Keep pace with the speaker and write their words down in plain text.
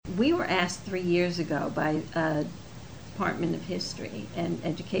We were asked 3 years ago by Department of History and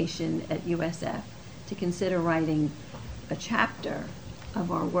Education at USF to consider writing a chapter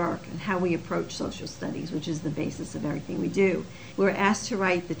of our work and how we approach social studies, which is the basis of everything we do. We were asked to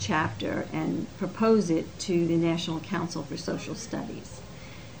write the chapter and propose it to the National Council for Social Studies.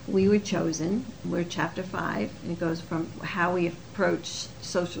 We were chosen. We're chapter 5, and it goes from how we approach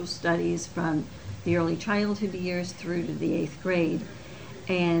social studies from the early childhood years through to the 8th grade.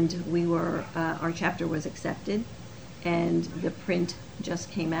 And we were, our chapter was accepted, and the print just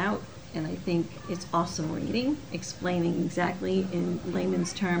came out. And I think it's awesome reading, explaining exactly in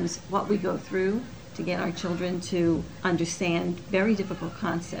layman's terms what we go through to get our children to understand very difficult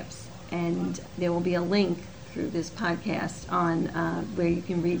concepts. And there will be a link through this podcast on where you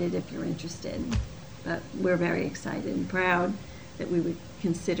can read it if you're interested. But we're very excited and proud that we were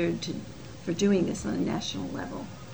considered for doing this on a national level.